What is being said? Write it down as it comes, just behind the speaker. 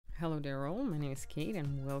Hello there all, my name is Kate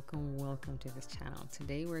and welcome to this channel.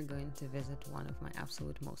 Today we're going to visit one of my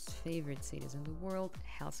absolute most favorite cities in the world,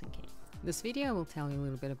 Helsinki. This video will tell you a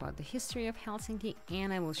little bit about the history of Helsinki,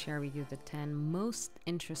 and I will share with you the 10 most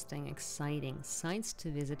interesting, exciting sites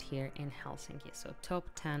to visit here in Helsinki. So top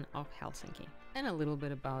 10 of Helsinki. And a little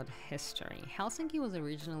bit about history. Helsinki was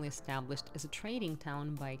originally established as a trading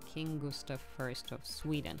town by King Gustav I of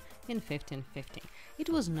Sweden in 1550. It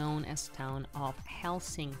was known as town of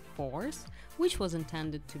Helsingfors, which was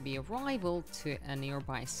intended to be a rival to a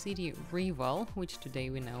nearby city, Rival, which today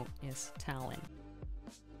we know is Tallinn.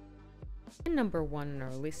 And number one on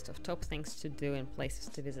our list of top things to do and places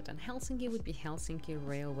to visit in Helsinki would be Helsinki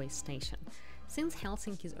railway station. Since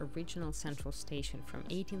Helsinki's original central station from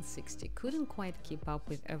 1860 couldn't quite keep up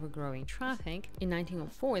with ever-growing traffic, in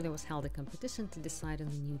 1904 there was held a competition to decide on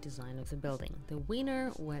the new design of the building. The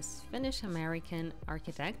winner was Finnish-American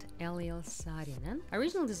architect Eliel Saarinen.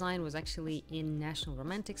 Original design was actually in National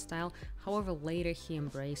Romantic style, however later he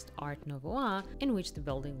embraced Art Nouveau, in which the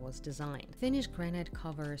building was designed. Finnish granite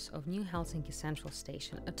covers of New Helsinki Central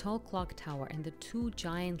Station, a tall clock tower and the two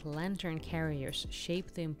giant lantern carriers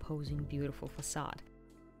shape the imposing, beautiful facade.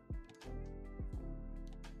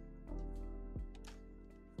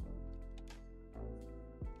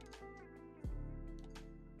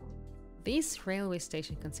 This railway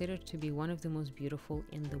station considered to be one of the most beautiful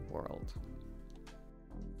in the world.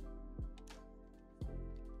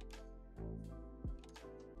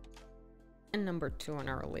 And number two on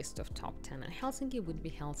our list of top 10 in Helsinki would be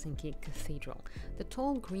Helsinki Cathedral. The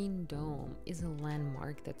tall green dome is a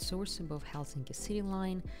landmark that soars above Helsinki city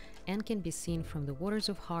line and can be seen from the waters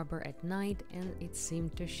of harbor at night, and it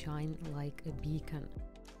seemed to shine like a beacon.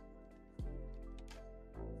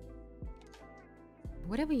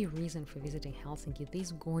 Whatever your reason for visiting Helsinki,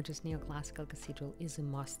 this gorgeous neoclassical cathedral is a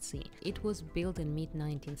must-see. It was built in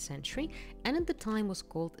mid-19th century and at the time was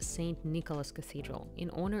called St. Nicholas Cathedral in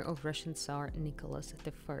honor of Russian Tsar Nicholas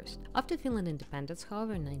I. After Finland independence,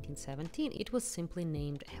 however, in 1917, it was simply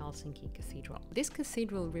named Helsinki Cathedral. This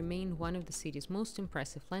cathedral remained one of the city's most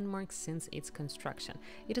impressive landmarks since its construction.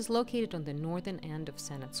 It is located on the northern end of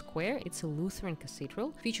Senate Square. It's a Lutheran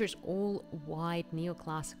cathedral, features all-white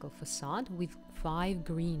neoclassical facade with 5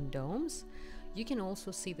 green domes. You can also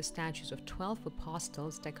see the statues of 12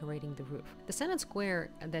 apostles decorating the roof. The Senate Square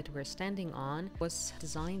that we're standing on was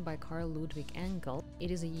designed by Carl Ludwig Engel. It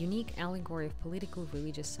is a unique allegory of political,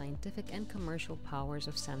 religious, scientific and commercial powers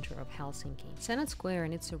of center of Helsinki. Senate Square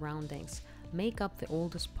and its surroundings make up the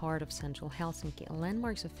oldest part of central Helsinki.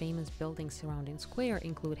 Landmarks of famous buildings surrounding square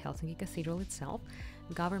include Helsinki Cathedral itself,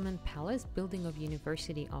 Government Palace, building of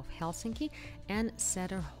University of Helsinki, and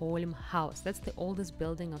Säterholm House. That's the oldest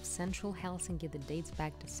building of central Helsinki that dates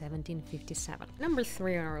back to 1757. Number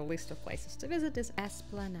 3 on our list of places to visit is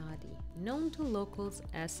Esplanadi, known to locals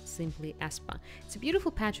as simply Espa. It's a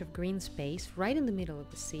beautiful patch of green space right in the middle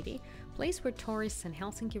of the city, place where tourists and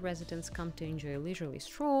Helsinki residents come to enjoy leisurely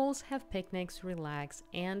strolls, have picnics, relax,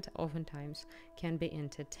 and oftentimes can be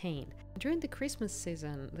entertained. During the Christmas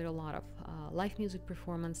season, there are a lot of live music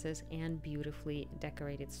performances and beautifully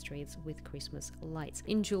decorated streets with Christmas lights.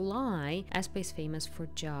 In July, Espa is famous for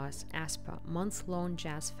jazz, Espa, month-long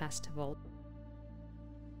jazz festival.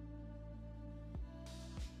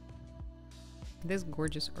 This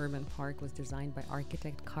gorgeous urban park was designed by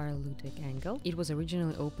architect Carl Ludwig Engel. It was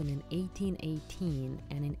originally opened in 1818,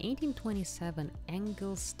 and in 1827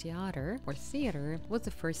 Engel's Theater was the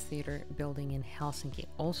first theater building in Helsinki.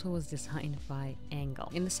 Also was designed by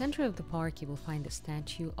Engel. In the center of the park you will find the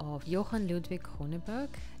statue of Johan Ludvig Runeberg,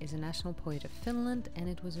 is a national poet of Finland, and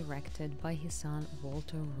it was erected by his son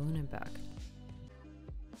Walter Runeberg.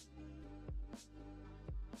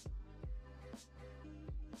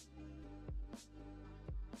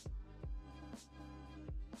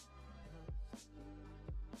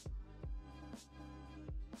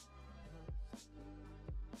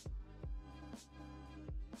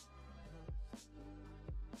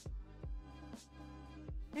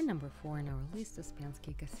 And number 4 on our list is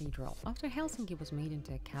Svenska Cathedral. After Helsinki was made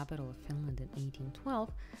into a capital of Finland in 1812,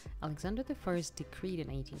 Alexander I decreed in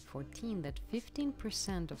 1814 that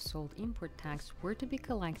 15% of sold import tax were to be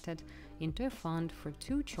collected into a fund for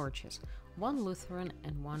 2 churches, one Lutheran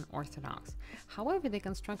and one Orthodox. However, the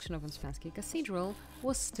construction of Svenska Cathedral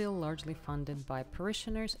was still largely funded by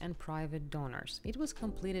parishioners and private donors. It was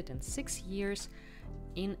completed in 6 years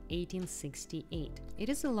in 1868. It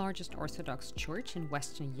is the largest Orthodox church in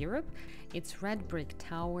Western Europe. Its red brick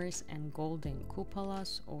towers and golden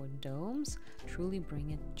cupolas or domes truly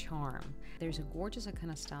bring it charm. There's a gorgeous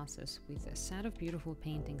iconostasis with a set of beautiful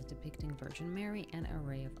paintings depicting Virgin Mary and an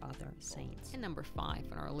array of other saints. And number 5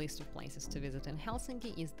 on our list of places to visit in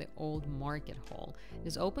Helsinki is the Old Market Hall. It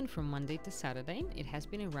is open from Monday to Saturday. It has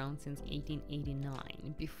been around since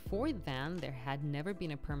 1889. Before then, there had never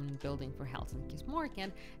been a permanent building for Helsinki's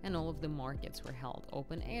market, and all of the markets were held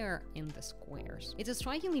open air in the squares. It's a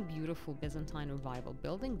strikingly beautiful Byzantine revival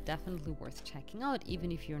building, definitely worth checking out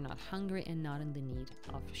even if you're not hungry and not in the need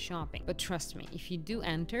of shopping. But trust me, if you do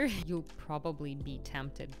enter, you'll probably be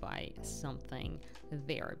tempted by something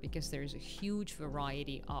there, because there's a huge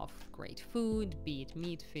variety of great food, be it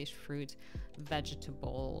meat, fish, fruit,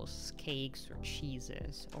 vegetables, cakes or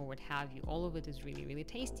cheeses or what have you. All of it is really, really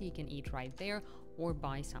tasty. You can eat right there or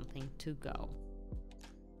buy something to go.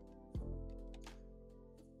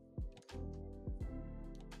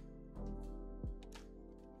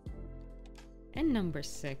 And number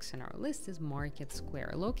 6 on our list is Market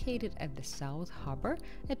Square, located at the South Harbour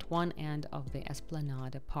at one end of the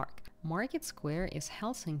Esplanade Park. Market Square is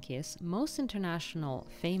Helsinki's most international,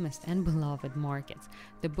 famous and beloved markets.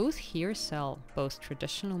 The booths here sell both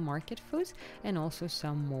traditional market foods and also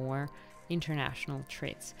some more international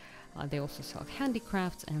treats. They also sell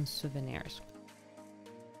handicrafts and souvenirs.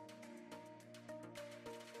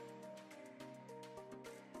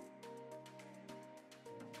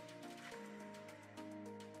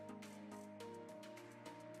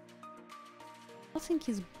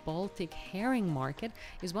 Helsinki's Baltic Herring Market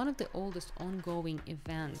is one of the oldest ongoing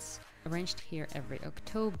events. Arranged here every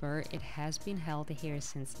October, it has been held here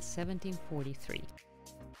since 1743.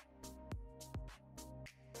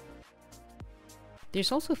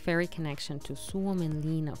 There's also a ferry connection to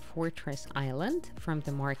Suomenlinna Fortress Island from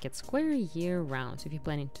the Market Square year-round. So if you're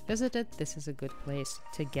planning to visit it, this is a good place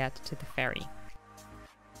to get to the ferry.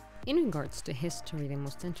 In regards to history, the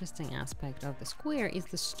most interesting aspect of the square is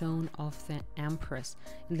the Stone of the Empress.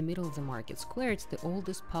 In the middle of the Market Square, it's the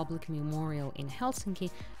oldest public memorial in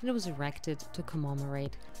Helsinki, and it was erected to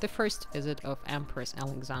commemorate the first visit of Empress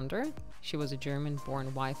Alexander. She was a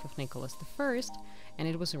German-born wife of Nicholas I, and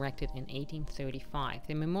it was erected in 1835.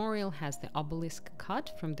 The memorial has the obelisk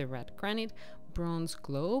cut from the red granite, bronze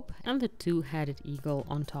globe, and the two-headed eagle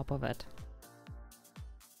on top of it.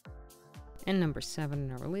 And number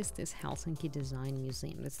 7 on our list is Helsinki Design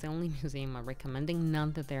Museum. That's the only museum I'm recommending,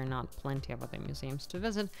 not that there are not plenty of other museums to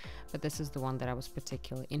visit, but this is the one that I was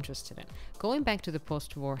particularly interested in. Going back to the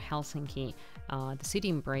post-war Helsinki, the city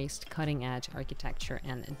embraced cutting-edge architecture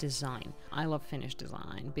and design. I love Finnish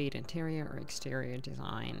design, be it interior or exterior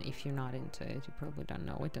design. If you're not into it, you probably don't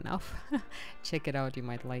know it enough. Check it out, you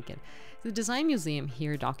might like it. The Design Museum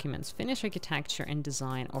here documents Finnish architecture and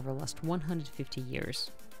design over the last 150 years.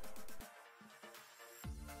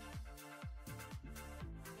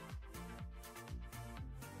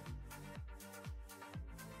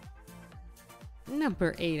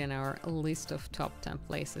 Number 8 on our list of top 10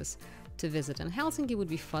 places to visit in Helsinki would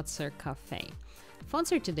be Fazer Cafe.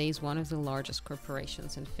 Fazer today is one of the largest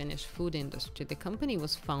corporations in Finnish food industry. The company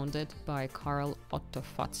was founded by Karl Otto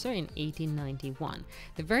Fazer in 1891.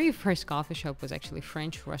 The very first coffee shop was actually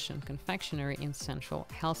French-Russian confectionery in central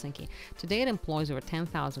Helsinki. Today it employs over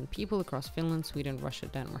 10,000 people across Finland, Sweden, Russia,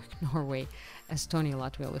 Denmark, Norway, Estonia,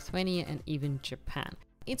 Latvia, Lithuania, and even Japan.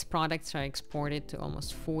 Its products are exported to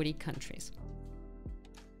almost 40 countries.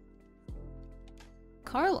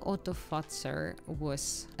 Karl Otto Fazer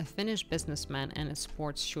was a Finnish businessman and a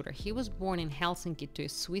sports shooter. He was born in Helsinki to a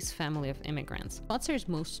Swiss family of immigrants. Fazer's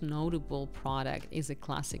most notable product is a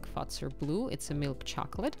classic Fazer Blue. It's a milk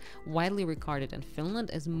chocolate, widely regarded in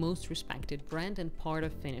Finland as most respected brand and part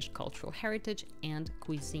of Finnish cultural heritage and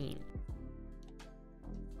cuisine.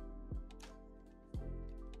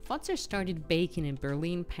 Fazer started baking in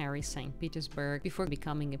Berlin, Paris, St. Petersburg before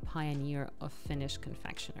becoming a pioneer of Finnish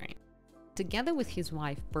confectionery. Together with his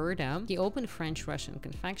wife Berta, he opened French-Russian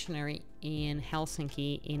confectionery in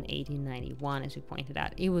Helsinki in 1891, as we pointed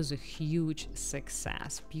out. It was a huge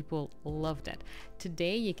success. People loved it.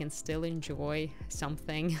 Today you can still enjoy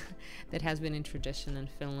something that has been in tradition in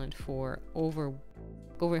Finland for over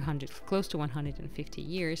 100, close to 150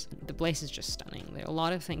 years. The place is just stunning. There are a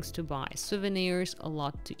lot of things to buy. Souvenirs, a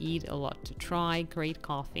lot to eat, a lot to try, great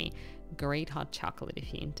coffee, great hot chocolate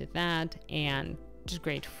if you're into that, and just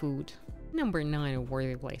great food. Number 9 of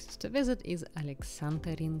worthy places to visit is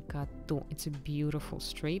Aleksanterin Katu. It's a beautiful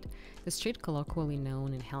street. The street colloquially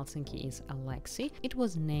known in Helsinki is Aleksi. It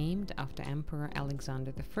was named after Emperor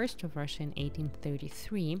Alexander I of Russia in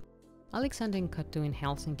 1833. Aleksantenkatu in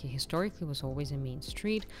Helsinki historically was always a main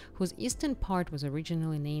street, whose eastern part was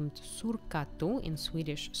originally named Surkatu, in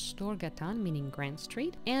Swedish Storgatan, meaning Grand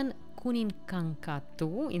Street, and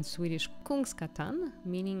Kuninkankatu, in Swedish Kungsgatan,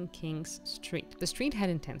 meaning King's Street. The street had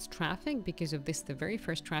intense traffic. Because of this, the very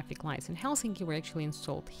first traffic lights in Helsinki were actually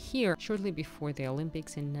installed here shortly before the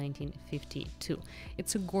Olympics in 1952.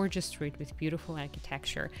 It's a gorgeous street with beautiful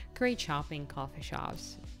architecture, great shopping, coffee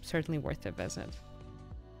shops, certainly worth a visit.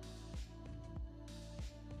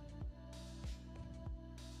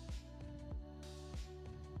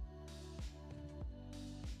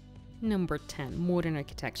 Number 10, modern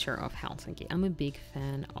architecture of Helsinki. I'm a big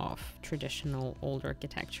fan of traditional old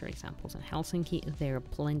architecture examples in Helsinki. They're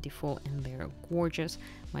plentiful and they're gorgeous.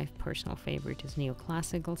 My personal favorite is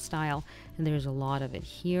neoclassical style, and there's a lot of it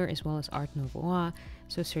here, as well as Art Nouveau.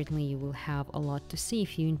 So certainly you will have a lot to see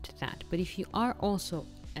if you're into that. But if you are also,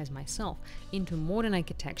 as myself, into modern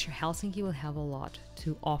architecture, Helsinki will have a lot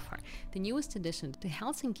to offer. The newest addition to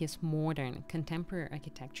Helsinki's modern contemporary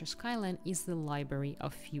architecture skyline is the Library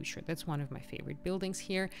of Future. That's one of my favorite buildings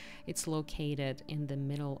here. It's located in the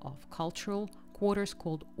middle of cultural quarters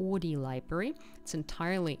called Oodi Library. It's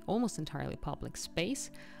almost entirely public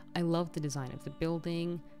space. I love the design of the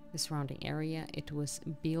building, the surrounding area. It was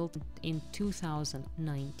built in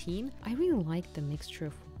 2019. I really like the mixture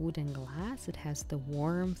of wood and glass. It has the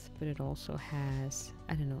warmth, but it also has,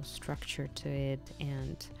 structure to it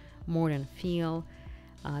and modern feel.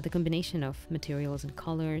 The combination of materials and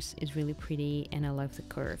colors is really pretty, and I love the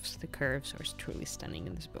curves. The curves are truly stunning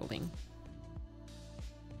in this building.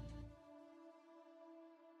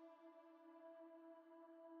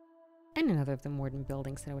 And another of the modern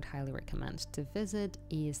buildings that I would highly recommend to visit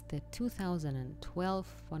is the 2012,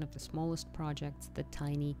 one of the smallest projects, the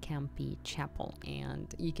tiny Campi Chapel.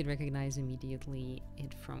 And you can recognize immediately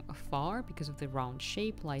it from afar because of the round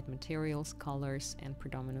shape, light materials, colors, and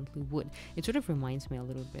predominantly wood. It sort of reminds me a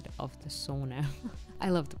little bit of the sauna. I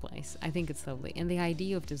love the place. I think it's lovely. And the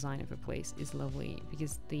idea of design of a place is lovely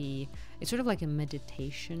because it's sort of like a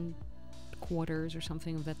meditation quarters or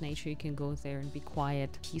something of that nature. You can go there and be quiet,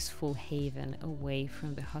 peaceful haven away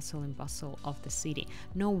from the hustle and bustle of the city.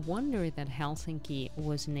 No wonder that Helsinki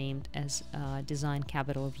was named as design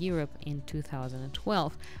capital of Europe in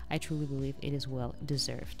 2012. I truly believe it is well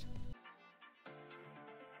deserved.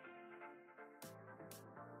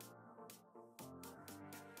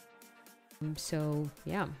 So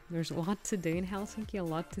yeah, there's a lot to do in Helsinki, a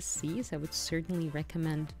lot to see, so I would certainly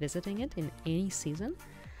recommend visiting it in any season.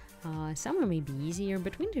 Summer may be easier,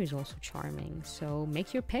 but winter is also charming, so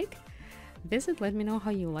make your pick. Visit, let me know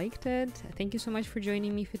how you liked it. Thank you so much for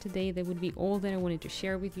joining me for today. That would be all that I wanted to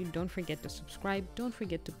share with you. Don't forget to subscribe, don't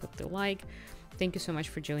forget to put the like. Thank you so much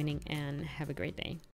for joining, and have a great day.